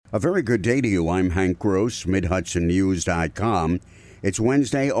A very good day to you. I'm Hank Gross, MidHudsonNews.com. It's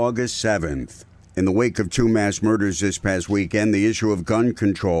Wednesday, August 7th. In the wake of two mass murders this past weekend, the issue of gun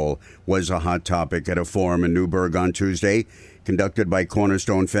control was a hot topic at a forum in Newburgh on Tuesday, conducted by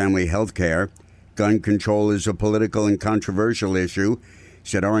Cornerstone Family Healthcare. Gun control is a political and controversial issue,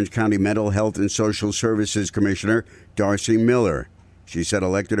 said Orange County Mental Health and Social Services Commissioner Darcy Miller. She said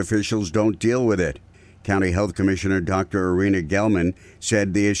elected officials don't deal with it. County Health Commissioner Dr. Irina Gelman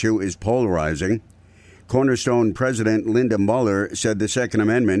said the issue is polarizing. Cornerstone President Linda Muller said the Second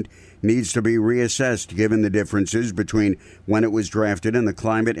Amendment needs to be reassessed given the differences between when it was drafted and the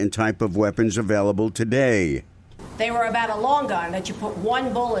climate and type of weapons available today. They were about a long gun that you put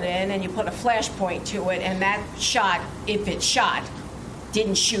one bullet in and you put a flash point to it, and that shot, if it shot,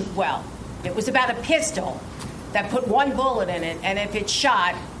 didn't shoot well. It was about a pistol that put one bullet in it, and if it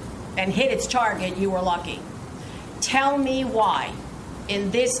shot and hit its target, you were lucky. Tell me why,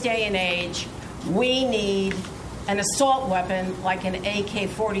 in this day and age, we need an assault weapon like an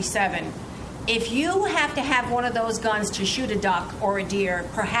AK-47. If you have to have one of those guns to shoot a duck or a deer,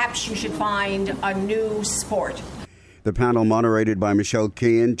 perhaps you should find a new sport. The panel, moderated by Michelle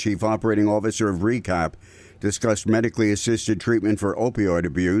Kean, Chief Operating Officer of RECAP, discussed medically assisted treatment for opioid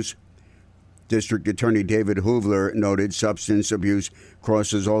abuse. District Attorney David Hoovler noted substance abuse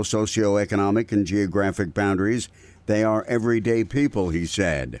crosses all socioeconomic and geographic boundaries. They are everyday people, he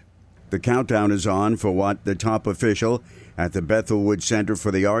said. The countdown is on for what the top official at the Bethelwood Center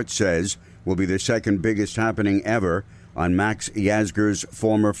for the Arts says will be the second biggest happening ever on Max Yasgur's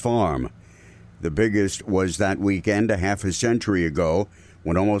former farm. The biggest was that weekend a half a century ago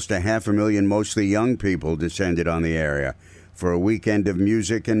when almost 500,000 mostly young people descended on the area for a weekend of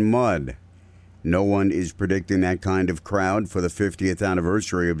music and mud. No one is predicting that kind of crowd for the 50th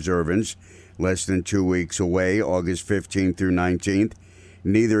anniversary observance, less than 2 weeks away, August 15th through 19th.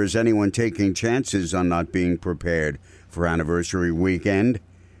 Neither is anyone taking chances on not being prepared for anniversary weekend.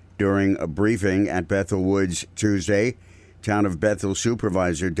 During a briefing at Bethel Woods Tuesday, Town of Bethel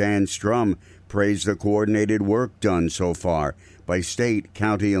Supervisor Dan Strum praised the coordinated work done so far by state,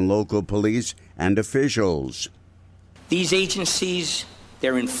 county, and local police and officials. These agencies,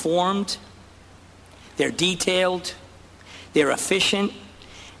 they're informed, they're detailed, they're efficient,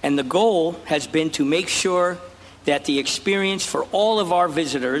 and the goal has been to make sure that the experience for all of our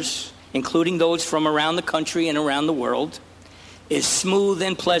visitors, including those from around the country and around the world, is smooth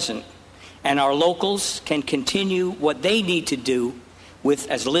and pleasant, and our locals can continue what they need to do with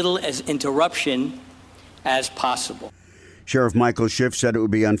as little as interruption as possible. Sheriff Michael Schiff said it would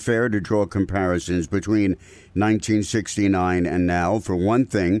be unfair to draw comparisons between 1969 and now. For one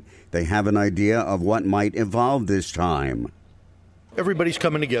thing, they have an idea of what might evolve this time. Everybody's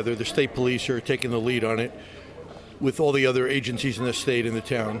coming together. The state police are taking the lead on it with all the other agencies in the state and the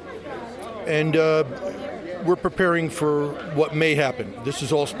town. And we're preparing for what may happen. This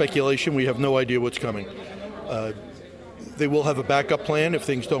is all speculation. We have no idea what's coming. They will have a backup plan if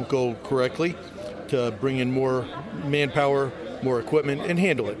things don't go correctly to bring in more manpower, more equipment, and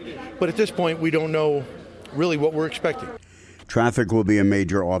handle it. But at this point, we don't know really what we're expecting. Traffic will be a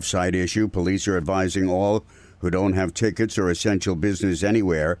major off-site issue. Police are advising all who don't have tickets or essential business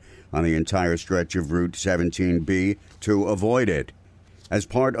anywhere on the entire stretch of Route 17B to avoid it. As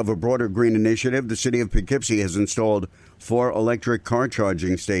part of a broader green initiative, the city of Poughkeepsie has installed 4 electric car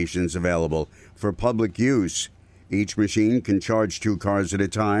charging stations available for public use. Each machine can charge 2 cars at a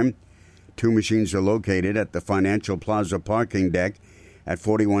time. 2 machines are located at the Financial Plaza parking deck at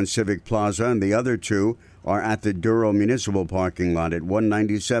 41 Civic Plaza, and the other 2 are at the Duro Municipal parking lot at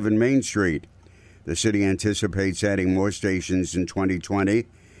 197 Main Street. The city anticipates adding more stations in 2020.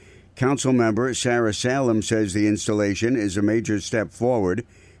 Council member Sarah Salem says the installation is a major step forward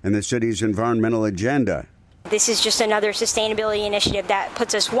in the city's environmental agenda. This is just another sustainability initiative that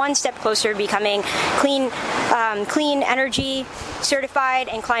puts us one step closer to becoming clean energy certified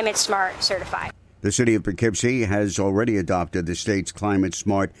and climate smart certified. The city of Poughkeepsie has already adopted the state's Climate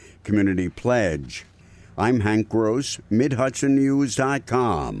Smart Community Pledge. I'm Hank Gross,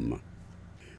 MidHudsonNews.com.